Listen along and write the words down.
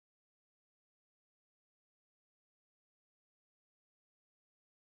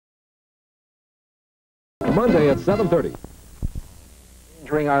Monday at 7:30.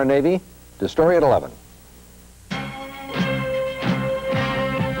 Entering our Navy to Story at 11.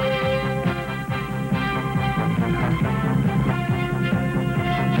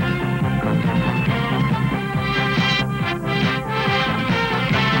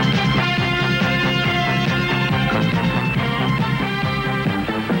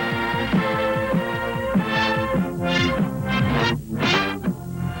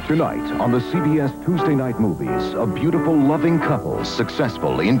 Tonight on the CBS Tuesday Night Movies, a beautiful, loving couple,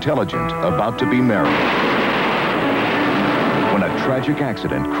 successful, intelligent, about to be married. When a tragic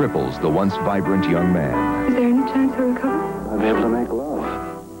accident cripples the once vibrant young man. Is there any chance he'll recover? I'll be able to make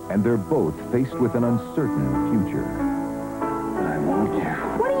love. And they're both faced with an uncertain future. I want you.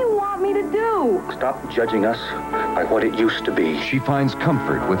 What do you want me to do? Stop judging us by what it used to be. She finds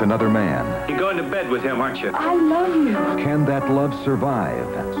comfort with another man. You're going to bed with him, aren't you? I love you. Can that love survive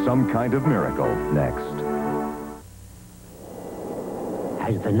some kind of miracle? Next.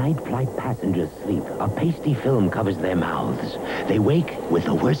 As the night flight passengers sleep, a pasty film covers their mouths. They wake with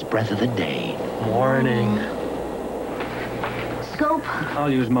the worst breath of the day. Morning. Scope.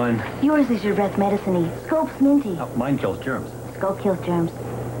 I'll use mine. Yours is your breath medicine-y. Scope's minty. Oh, mine kills germs. Scope kills germs.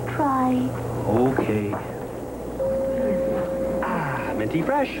 Try. Okay. Minty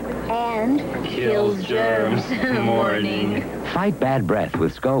fresh. And kills germs. Morning. Fight bad breath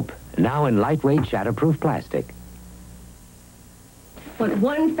with Scope. Now in lightweight, shatterproof plastic. What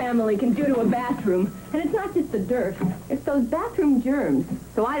one family can do to a bathroom, and it's not just the dirt, it's those bathroom germs.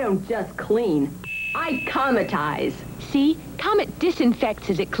 So I don't just clean, I cometize. See, Comet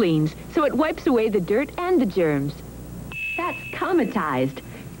disinfects as it cleans, so it wipes away the dirt and the germs. That's cometized.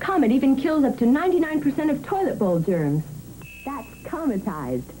 Comet even kills up to 99% of toilet bowl germs. That's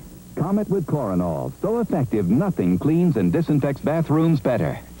cometized. Comet with Chloranol. So effective, nothing cleans and disinfects bathrooms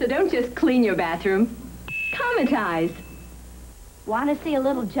better. So don't just clean your bathroom, cometize. Want to see a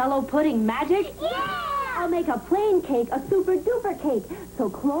little Jell-O Pudding magic? Yeah! I'll make a plain cake a super-duper cake. So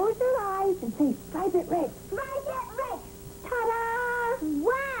close your eyes and say, stripe it rich. Stripe it rich! Ta-da!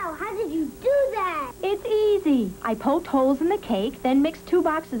 Wow, how did you do that? It's easy. I poked holes in the cake, then mixed 2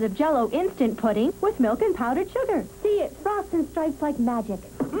 boxes of Jell-O instant pudding with milk and powdered sugar. See, it frosts and stripes like magic.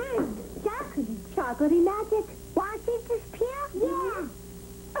 Mmm, chocolatey magic. Want to see this pure?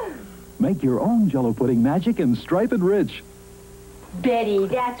 Yeah! Make your own Jell-O Pudding magic and stripe it rich. Betty,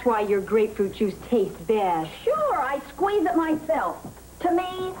 that's why your grapefruit juice tastes best. Sure, I squeeze it myself. To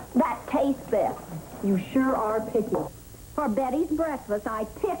me, that tastes best. You sure are picky. For Betty's breakfast, I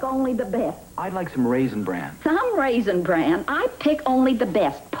pick only the best. I'd like some Raisin Bran. Some Raisin Bran. I pick only the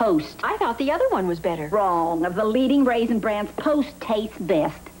best. Post. I thought the other one was better. Wrong. Of the leading Raisin Brands, Post tastes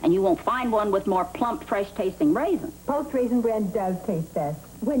best. And you won't find one with more plump, fresh-tasting raisins. Post Raisin Bran does taste best.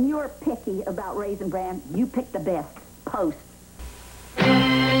 When you're picky about Raisin Bran, you pick the best. Post.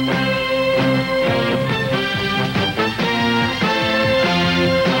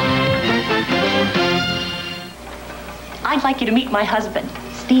 I'd like you to meet my husband,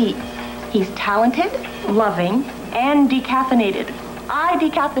 Steve. He's talented, loving, and decaffeinated. I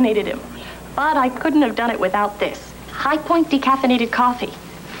decaffeinated him, but I couldn't have done it without this. High Point decaffeinated coffee.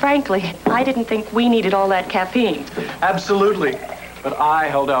 Frankly, I didn't think we needed all that caffeine. Absolutely. But I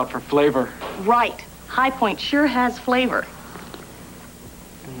held out for flavor. Right. High Point sure has flavor.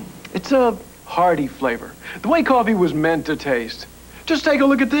 It's a hearty flavor. The way coffee was meant to taste. Just take a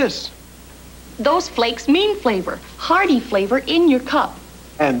look at this. Those flakes mean flavor. Hearty flavor in your cup.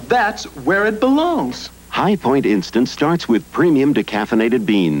 And that's where it belongs. High Point Instant starts with premium decaffeinated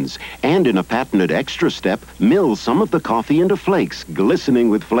beans, and in a patented extra step, mills some of the coffee into flakes, glistening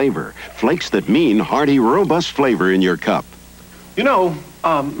with flavor. Flakes that mean hearty, robust flavor in your cup. You know,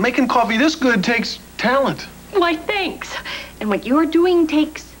 making coffee this good takes talent. Why, thanks. And what you're doing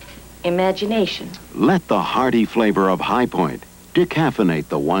takes imagination. Let the hearty flavor of High Point decaffeinate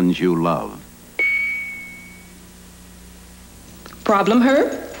the ones you love. Problem,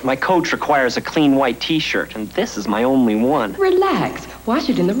 Herb? My coach requires a clean white t-shirt, and this is my only one. Relax. Wash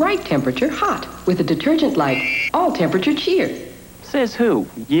it in the right temperature, hot, with a detergent like All Temperature Cheer. Says who?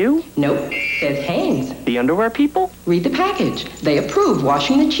 You? Nope. Says Heinz. The underwear people? Read the package. They approve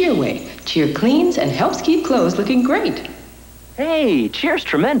washing the Cheer way. Cheer cleans and helps keep clothes looking great. Hey, Cheer's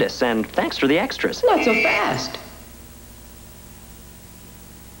tremendous, and thanks for the extras. Not so fast.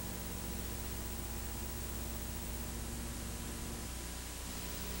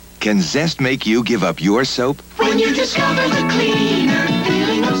 Can Zest make you give up your soap? When you discover the cleaner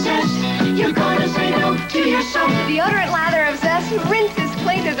feeling of Zest, you're gonna say no to your soap. The deodorant lather of Zest rinses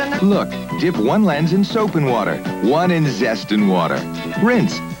cleaner than the... Look, dip one lens in soap and water, one in Zest and water.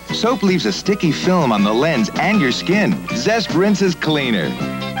 Rinse. Soap leaves a sticky film on the lens and your skin. Zest rinses cleaner.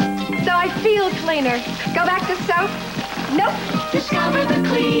 So I feel cleaner. Go back to soap? Nope. Discover the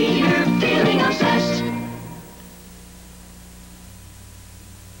cleaner feeling of Zest.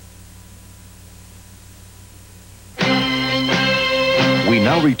 We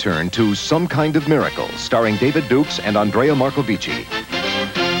now return to Some Kind of Miracle, starring David Dukes and Andrea Marcovici.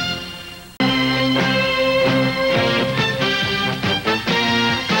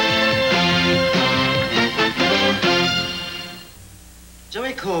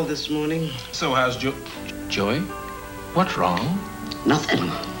 Joey called this morning. So how's Joey? What's wrong? Nothing.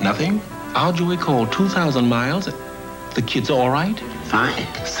 Nothing? Our Joey called 2,000 miles. The kids are all right? Fine.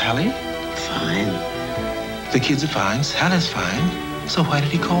 Sally? Fine. The kids are fine. Sally's fine. So why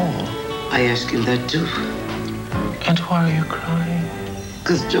did he call? I asked him that too. And why are you crying?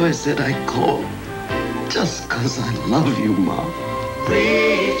 Because Joey said I called just because I love you, Mom.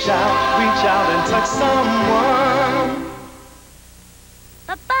 Reach out and touch someone.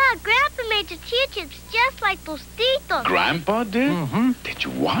 Papa, Grandpa made tortilla chips just like Tostitos. Grandpa did? Mm-hmm. Did you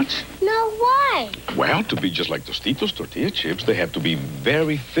what? No, why? Well, to be just like Tostitos tortilla chips, they have to be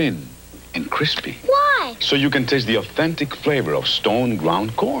very thin and crispy. Why? So you can taste the authentic flavor of stone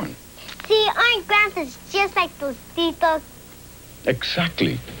ground corn. See, aren't Grandpa's just like Tostitos?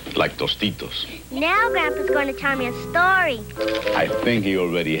 Exactly, like Tostitos. Now Grandpa's going to tell me a story. I think he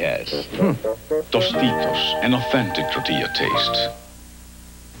already has. Tostitos, an authentic tortilla taste.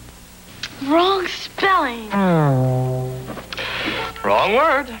 Wrong spelling. Wrong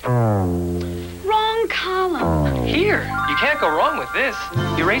word. Wrong column. Here, you can't go wrong with this.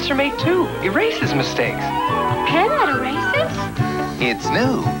 Eraser-Mate 2 erases mistakes. Pen that erases? It's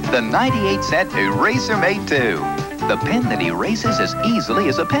new, the 98-cent Eraser-Mate 2. The pen that erases as easily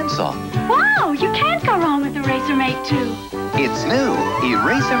as a pencil. Wow, you can't go wrong with Eraser-Mate 2. It's new,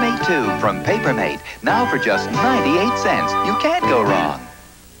 Eraser-Mate 2 from Paper-Mate. Now for just 98 cents. You can't go wrong.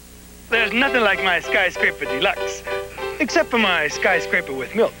 There's nothing like my Skyscraper Deluxe, except for my Skyscraper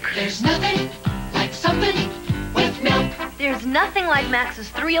with milk. There's nothing like something with milk. There's nothing like Max's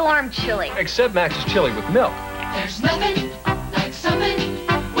 3-alarm chili. Except Max's chili with milk. There's nothing like something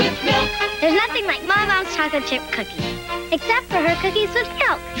with milk. There's nothing like my mom's chocolate chip cookies, except for her cookies with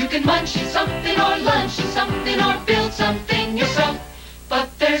milk. You can munch something or lunch something or build something yourself. But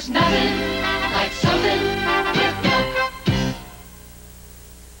there's nothing like something with milk.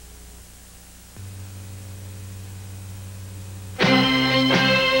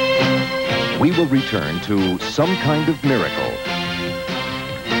 We will return to Some Kind of Miracle.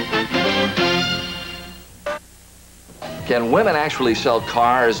 Can women actually sell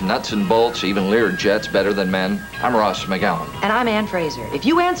cars, nuts and bolts, even Lear jets better than men? I'm Ross McGowan. And I'm Ann Fraser. If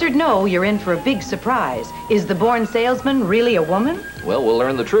you answered no, you're in for a big surprise. Is the born salesman really a woman? Well, we'll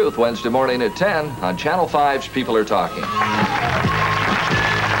learn the truth Wednesday morning at 10 on Channel 5's People Are Talking.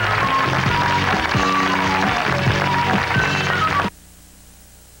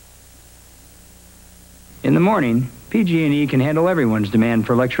 In the morning, PG&E can handle everyone's demand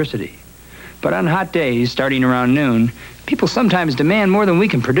for electricity. But on hot days, starting around noon, people sometimes demand more than we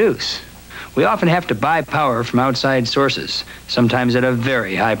can produce. We often have to buy power from outside sources, sometimes at a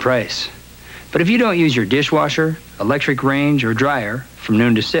very high price. But if you don't use your dishwasher, electric range, or dryer from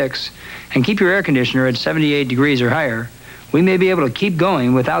noon to 6, and keep your air conditioner at 78 degrees or higher, we may be able to keep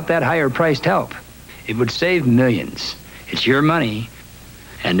going without that higher-priced help. It would save millions. It's your money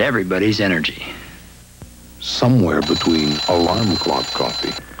and everybody's energy. Somewhere between alarm clock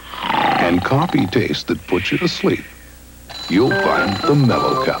coffee and coffee taste that puts you to sleep, you'll find the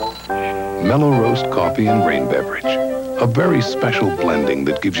Mellow Cup. Mellow roast coffee and grain beverage. A very special blending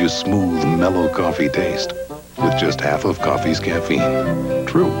that gives you smooth, mellow coffee taste with just half of coffee's caffeine.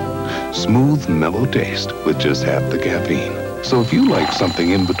 True, smooth, mellow taste with just half the caffeine. So if you like something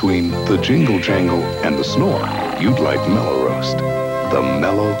in between the jingle jangle and the snore, you'd like Mellow Roast. The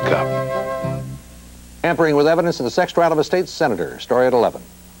Mellow Cup. Tampering with evidence in the sex trial of a state senator. Story at 11.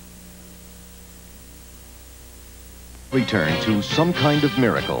 Return to Some Kind of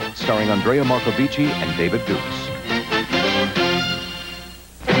Miracle, starring Andrea Marcovici and David Dukes.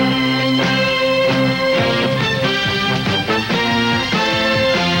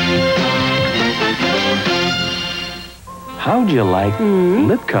 How'd you like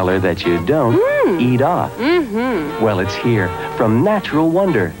lip color that you don't eat off? Well, it's here from Natural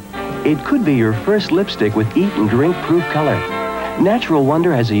Wonder. It could be your first lipstick with eat and drink proof color. Natural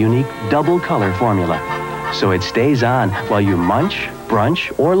Wonder has a unique double color formula, so it stays on while you munch,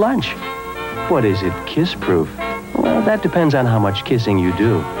 brunch, or lunch. What is it, kiss proof? Well, that depends on how much kissing you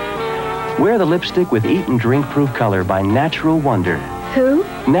do. Wear the lipstick with eat and drink proof color by Natural Wonder. Who?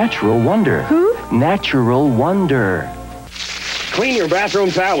 Natural Wonder. Who? Natural Wonder. Clean your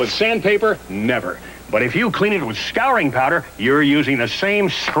bathroom towel with sandpaper? Never. But if you clean it with scouring powder, you're using the same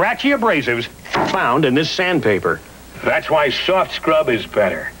scratchy abrasives found in this sandpaper. That's why Soft Scrub is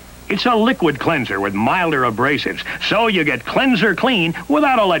better. It's a liquid cleanser with milder abrasives, so you get cleanser clean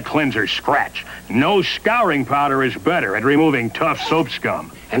without all that cleanser scratch. No scouring powder is better at removing tough soap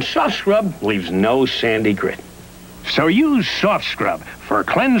scum. And Soft Scrub leaves no sandy grit. So use Soft Scrub for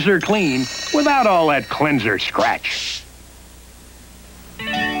cleanser clean without all that cleanser scratch.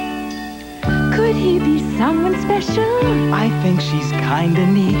 Could he be someone special? I think she's kinda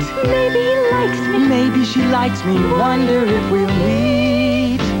neat. Maybe he likes me. Maybe she likes me. Wonder if we'll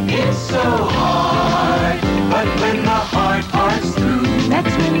meet. It's so hard, but when the hard part's through,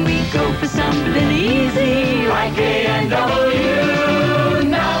 That's when we go for something easy. like A&W,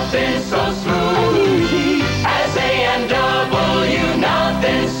 nothing so smooth. Easy. As A&W,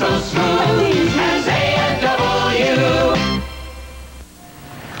 nothing so smooth. As A&W.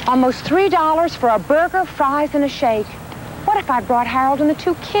 Almost $3 for a burger, fries, and a shake. What if I brought Harold and the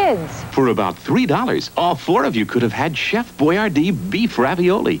 2 kids? For about $3, all 4 of you could have had Chef Boyardee Beef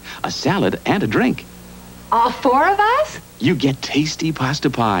ravioli, a salad, and a drink. All 4 of us? You get tasty pasta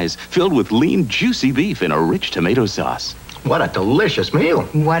pies filled with lean, juicy beef in a rich tomato sauce. What a delicious meal.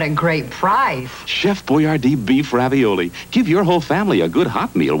 What a great price. Chef Boyardee Beef ravioli. Give your whole family a good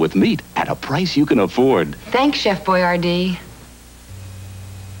hot meal with meat at a price you can afford. Thanks, Chef Boyardee.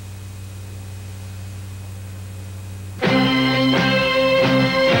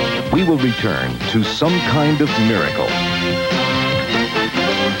 We will return to some kind of miracle.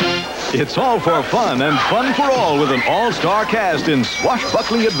 It's all for fun and fun for all with an all-star cast in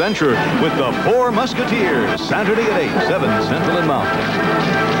swashbuckling adventure with the 4 Musketeers. Saturday at 8, 7 Central and Mountain.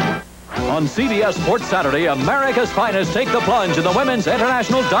 On CBS Sports Saturday, America's finest take the plunge in the women's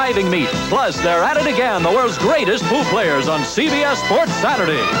international diving meet. Plus, they're at it again, the world's greatest pool players on CBS Sports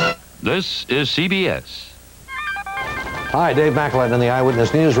Saturday. This is CBS. Hi, Dave McElwain in the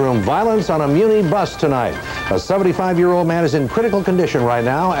Eyewitness Newsroom. Violence on a Muni bus tonight. A 75-year-old man is in critical condition right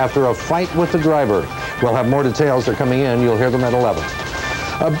now after a fight with the driver. We'll have more details. They're coming in. You'll hear them at 11.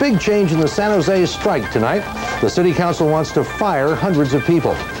 A big change in the San Jose strike tonight. The city council wants to fire hundreds of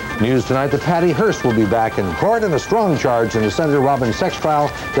people. News tonight that Patty Hearst will be back in court and a strong charge in the Senator Robbins sex trial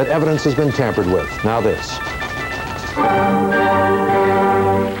that evidence has been tampered with. Now this.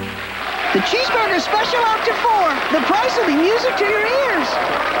 The cheeseburger special out to 4. The price will be music to your ears.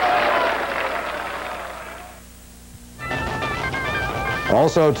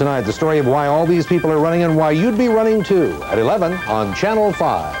 Also tonight, the story of why all these people are running and why you'd be running too at 11 on Channel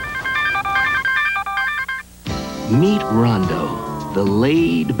 5. Meet Rondo, the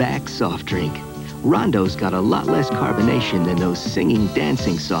laid-back soft drink. Rondo's got a lot less carbonation than those singing,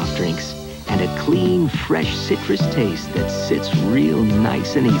 dancing soft drinks and a clean, fresh citrus taste that sits real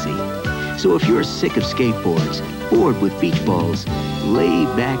nice and easy. So if you're sick of skateboards, bored with beach balls, lay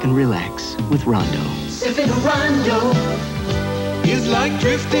back and relax with Rondo. Sipping a Rondo is like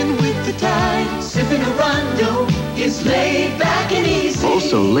drifting with the tide. Sipping a Rondo is laid back and easy.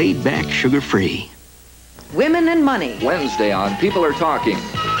 Also laid back, sugar-free. Women and money. Wednesday on People Are Talking.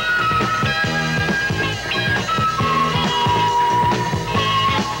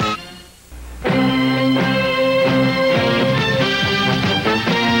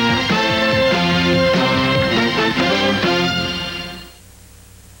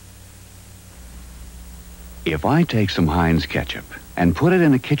 If I take some Heinz Ketchup and put it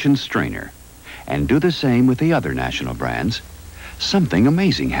in a kitchen strainer and do the same with the other national brands, something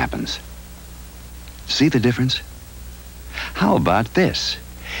amazing happens. See the difference? How about this?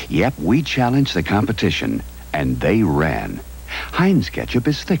 Yep, we challenged the competition and they ran. Heinz Ketchup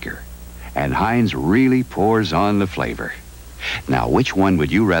is thicker and Heinz really pours on the flavor. Now, which one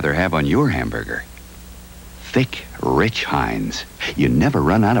would you rather have on your hamburger? Thick, rich Heinz. You never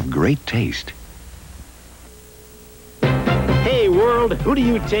run out of great taste. Hey, world, who do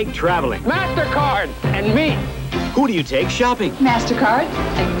you take traveling? Mastercard and me. Who do you take shopping? Mastercard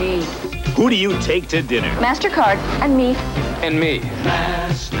and me. Who do you take to dinner? Mastercard and me. And me.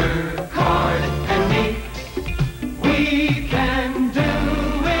 Mastercard and me. We can do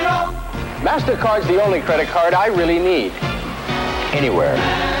it all. Mastercard's the only credit card I really need. Anywhere.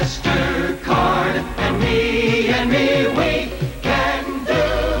 Mastercard and me, we can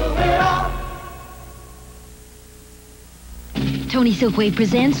do it all. Toni Silkwave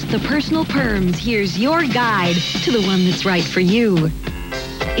presents The Personal Perms. Here's your guide to the one that's right for you.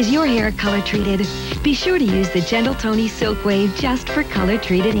 Is your hair color treated? Be sure to use the gentle Toni Silkwave just for color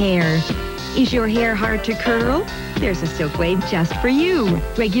treated hair. Is your hair hard to curl? There's a Silkwave just for you.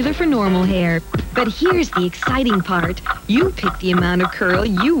 Regular for normal hair. But here's the exciting part. You pick the amount of curl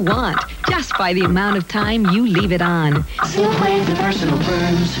you want, just by the amount of time you leave it on. Silkwave, the personal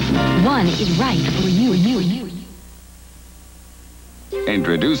perms. One is right for you.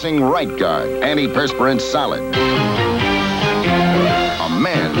 Introducing Right Guard Antiperspirant Solid. A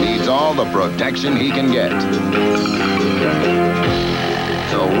man needs all the protection he can get.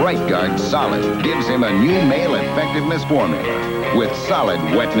 So Right Guard Solid gives him a new male effectiveness formula with solid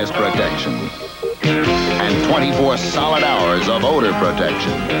wetness protection and 24 solid hours of odor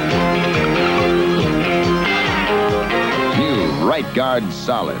protection. New Right Guard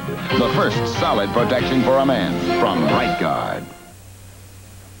Solid, the first solid protection for a man from Right Guard.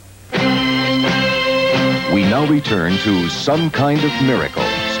 We now return to Some Kind of Miracle,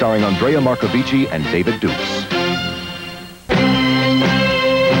 starring Andrea Marcovici and David Dukes.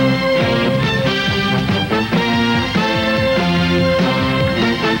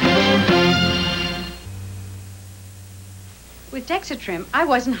 With Dexatrim, I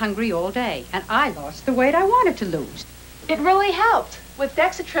wasn't hungry all day, and I lost the weight I wanted to lose. It really helped. With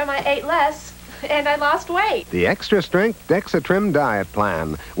Dexatrim, I ate less, and I lost weight. The extra-strength Dexatrim diet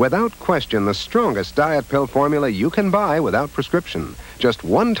plan. Without question, the strongest diet pill formula you can buy without prescription. Just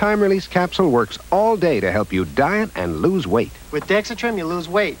one-time release capsule works all day to help you diet and lose weight. With Dexatrim, you lose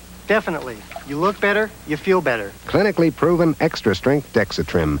weight. Definitely. You look better, you feel better. Clinically proven extra-strength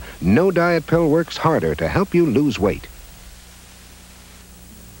Dexatrim. No diet pill works harder to help you lose weight.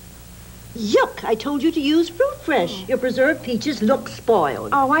 Yuck! I told you to use Fruit Fresh. Your preserved peaches look spoiled.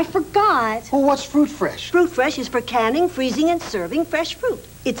 Oh, I forgot. Well, what's Fruit Fresh? Fruit Fresh is for canning, freezing, and serving fresh fruit.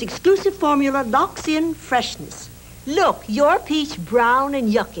 Its exclusive formula locks in freshness. Look, your peach brown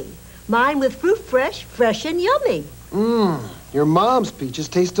and yucky. Mine with Fruit Fresh, fresh and yummy. Your mom's peaches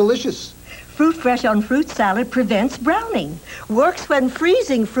taste delicious. Fruit Fresh on fruit salad prevents browning. Works when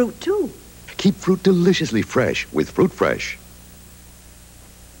freezing fruit, too. Keep fruit deliciously fresh with Fruit Fresh.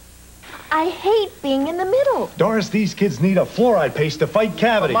 I hate being in the middle. Doris, these kids need a fluoride paste to fight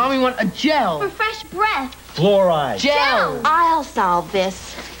cavities. Mommy want a gel. For fresh breath. Fluoride. Gel. I'll solve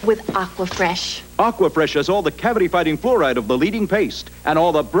this with Aqua-Fresh. Aqua-Fresh has all the cavity-fighting fluoride of the leading paste and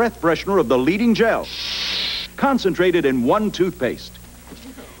all the breath freshener of the leading gel. Concentrated in one toothpaste.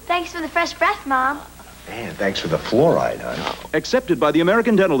 Thanks for the fresh breath, Mom. And thanks for the fluoride, hon. Accepted by the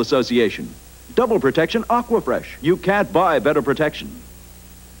American Dental Association. Double protection Aqua-Fresh. You can't buy better protection.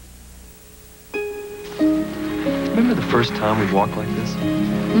 Remember the first time we walked like this?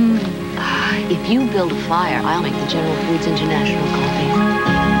 If you build a fire, I'll make the General Foods International coffee.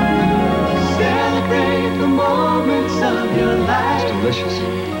 Celebrate the moments of your life. It's delicious.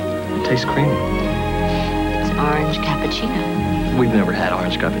 It tastes creamy. It's orange cappuccino. We've never had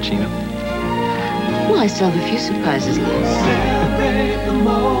orange cappuccino. Well, I still have a few surprises left. Celebrate the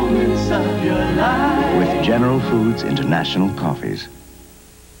moments of your life. With General Foods International coffees.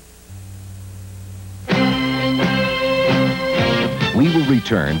 We will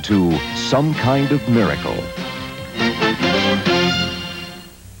return to Some Kind of Miracle.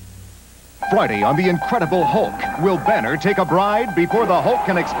 Friday on The Incredible Hulk. Will Banner take a bride before the Hulk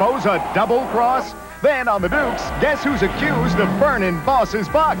can expose a double cross? Then on the Dukes, guess who's accused of burning Boss's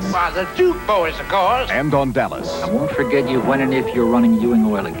box? Why, the Duke boys, of course. And on Dallas. I won't forget you when and if you're running Ewing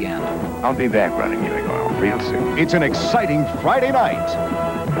Oil again. I'll be back running Ewing Oil real soon. It's an exciting Friday night.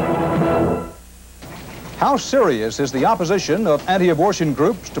 How serious is the opposition of anti-abortion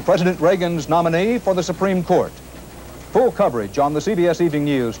groups to President Reagan's nominee for the Supreme Court? Full coverage on the CBS Evening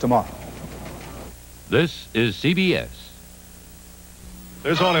News tomorrow. This is CBS.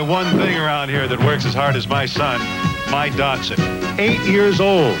 There's only one thing around here that works as hard as my son, my Datsun. 8 years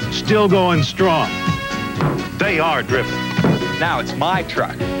old, still going strong. They are driven. Now it's my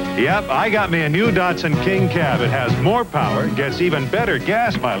truck. Yep, I got me a new Datsun King Cab. It has more power, gets even better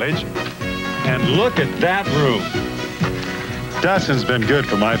gas mileage. And look at that room. Datsun's been good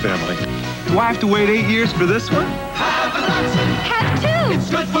for my family. Do I have to wait 8 years for this one? Have a Datsun. Have two.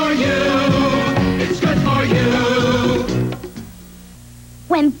 It's good for you. It's good for you.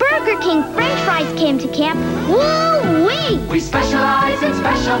 When Burger King French fries came to camp, woo-wee! We specialize in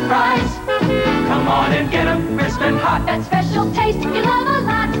special fries. Come on and get them crisp and hot. That special taste you love a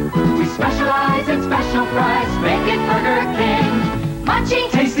lot. We specialize in special fries. Make it Burger King. Munchy,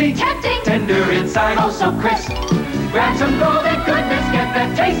 tasty, tempting, tender inside, oh so crisp. Grab some golden goodness, get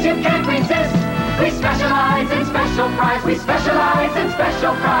that taste you can't resist. We specialize in special fries. We specialize in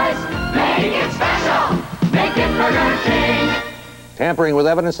special fries. Make it special. Make it Burger King. Tampering with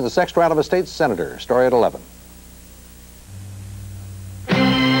evidence in the sex trial of a state senator. Story at 11.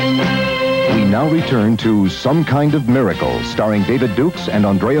 now return to Some Kind of Miracle, starring David Dukes and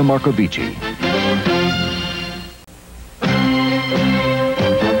Andrea Marcovici.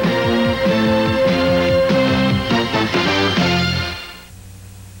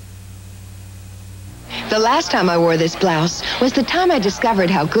 The last time I wore this blouse was the time I discovered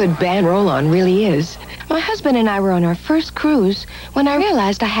how good Bran roll-on really is. My husband and I were on our first cruise when I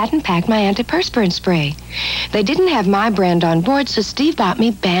realized I hadn't packed my antiperspirant spray. They didn't have my brand on board, so Steve bought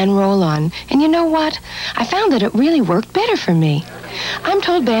me Bran roll-on. And you know what? I found that it really worked better for me. I'm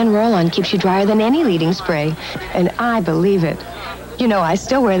told Bran roll-on keeps you drier than any leading spray, and I believe it. You know, I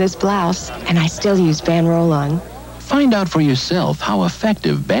still wear this blouse, and I still use Bran roll-on. Find out for yourself how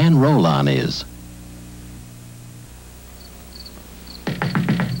effective Bran roll-on is.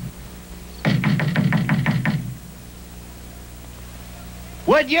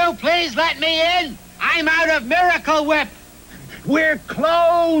 Would you please let me in? I'm out of Miracle Whip. We're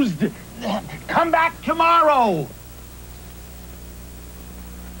closed. Come back tomorrow.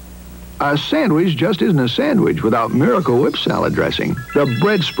 A sandwich just isn't a sandwich without Miracle Whip salad dressing, the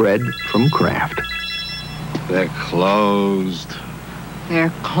bread spread from Kraft. They're closed.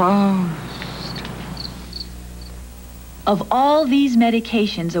 They're closed. Of all these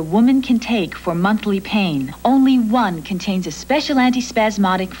medications a woman can take for monthly pain, only one contains a special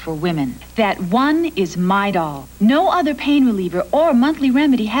antispasmodic for women. That one is Midol. No other pain reliever or monthly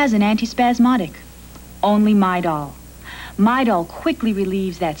remedy has an antispasmodic. Only Midol. Midol quickly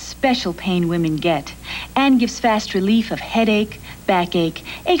relieves that special pain women get and gives fast relief of headache, backache,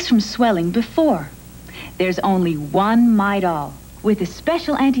 aches from swelling before. There's only one Midol with a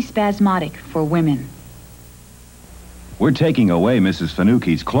special antispasmodic for women. We're taking away Mrs.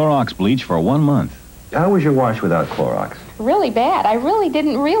 Finucate's Clorox bleach for 1 month. How was your wash without Clorox? Really bad. I really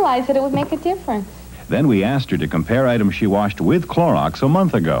didn't realize that it would make a difference. Then we asked her to compare items she washed with Clorox a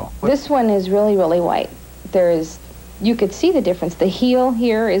month ago. This one is really, really white. You could see the difference. The heel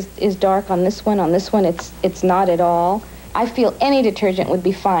here is dark on this one. On this one, it's not at all. I feel any detergent would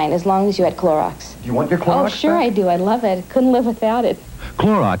be fine as long as you had Clorox. Do you want your Clorox? Oh, sure back? I do. I love it. Couldn't live without it.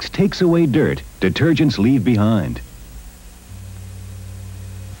 Clorox takes away dirt detergents leave behind.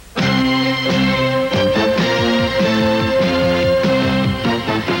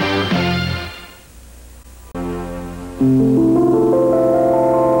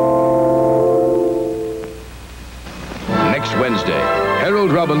 Next Wednesday,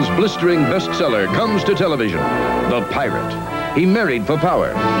 Harold Robbins' blistering bestseller comes to television, The Pirate. He married for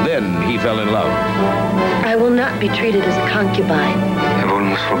power, then he fell in love. I will not be treated as a concubine. I've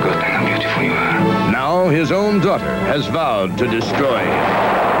almost forgotten how beautiful you are. Now his own daughter has vowed to destroy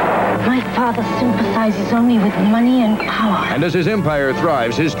him. My father sympathizes only with money and power. And as his empire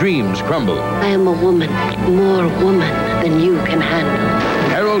thrives, his dreams crumble. I am a woman, more woman than you can handle.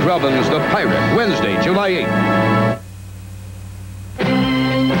 Harold Robbins, The Pirate, Wednesday, July 8th.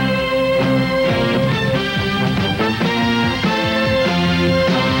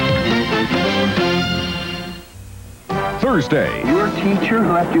 Thursday. Your teacher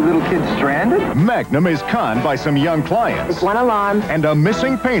who left you little kids stranded? Magnum is conned by some young clients. It's one alarm. And a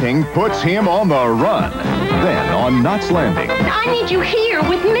missing painting puts him on the run. Then, on Knott's Landing, I need you here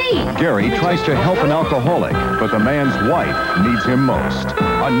with me. Gary tries to help an alcoholic, but the man's wife needs him most.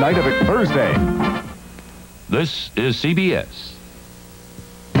 A night of it Thursday. This is CBS.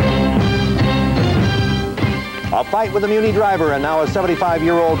 A fight with a Muni driver, and now a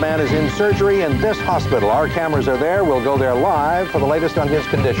 75-year-old man is in surgery in this hospital. Our cameras are there. We'll go there live for the latest on his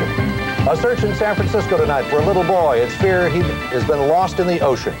condition. A search in San Francisco tonight for a little boy. It's feared he has been lost in the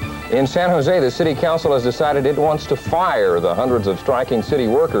ocean. In San Jose, the city council has decided it wants to fire the hundreds of striking city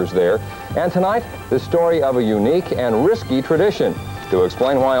workers there. And tonight, the story of a unique and risky tradition to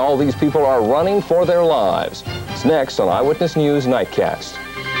explain why all these people are running for their lives. It's next on Eyewitness News Nightcast.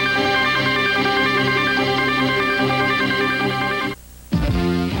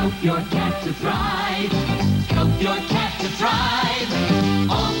 Help your cat to thrive. Help your cat to thrive.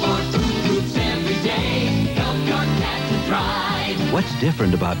 All 4 food groups every day. Help your cat to thrive. What's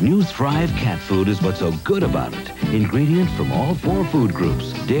different about new Thrive cat food is what's so good about it. Ingredients from all 4 food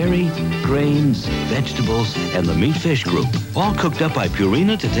groups: dairy, grains, vegetables, and the meat-fish group. All cooked up by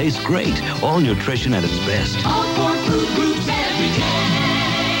Purina to taste great. All nutrition at its best. All 4 food groups every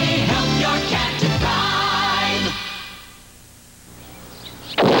day. Help your cat to thrive.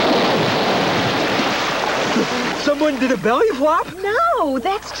 Someone did a belly flop? No,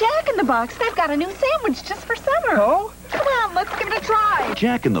 that's Jack in the Box. They've got a new sandwich just for summer. Oh? Come on, let's give it a try.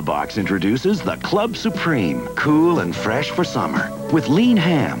 Jack in the Box introduces the Club Supreme, cool and fresh for summer. With lean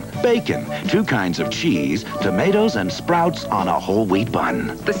ham, bacon, 2 kinds of cheese, tomatoes, and sprouts on a whole wheat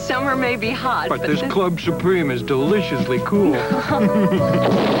bun. The summer may be hot, but this Club Supreme is deliciously cool.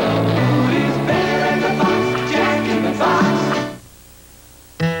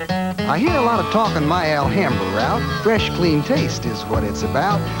 I hear a lot of talk on my Alhambra route. Fresh, clean taste is what it's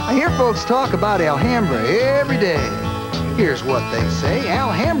about. I hear folks talk about Alhambra every day. Here's what they say.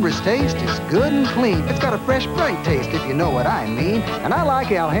 Alhambra's taste is good and clean. It's got a fresh, bright taste, if you know what I mean. And I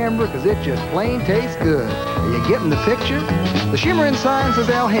like Alhambra because it just plain tastes good. Are you getting the picture? The shimmering sign says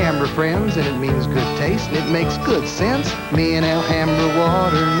Alhambra, friends, and it means good taste, and it makes good sense. Me and Alhambra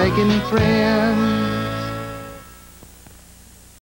water making friends.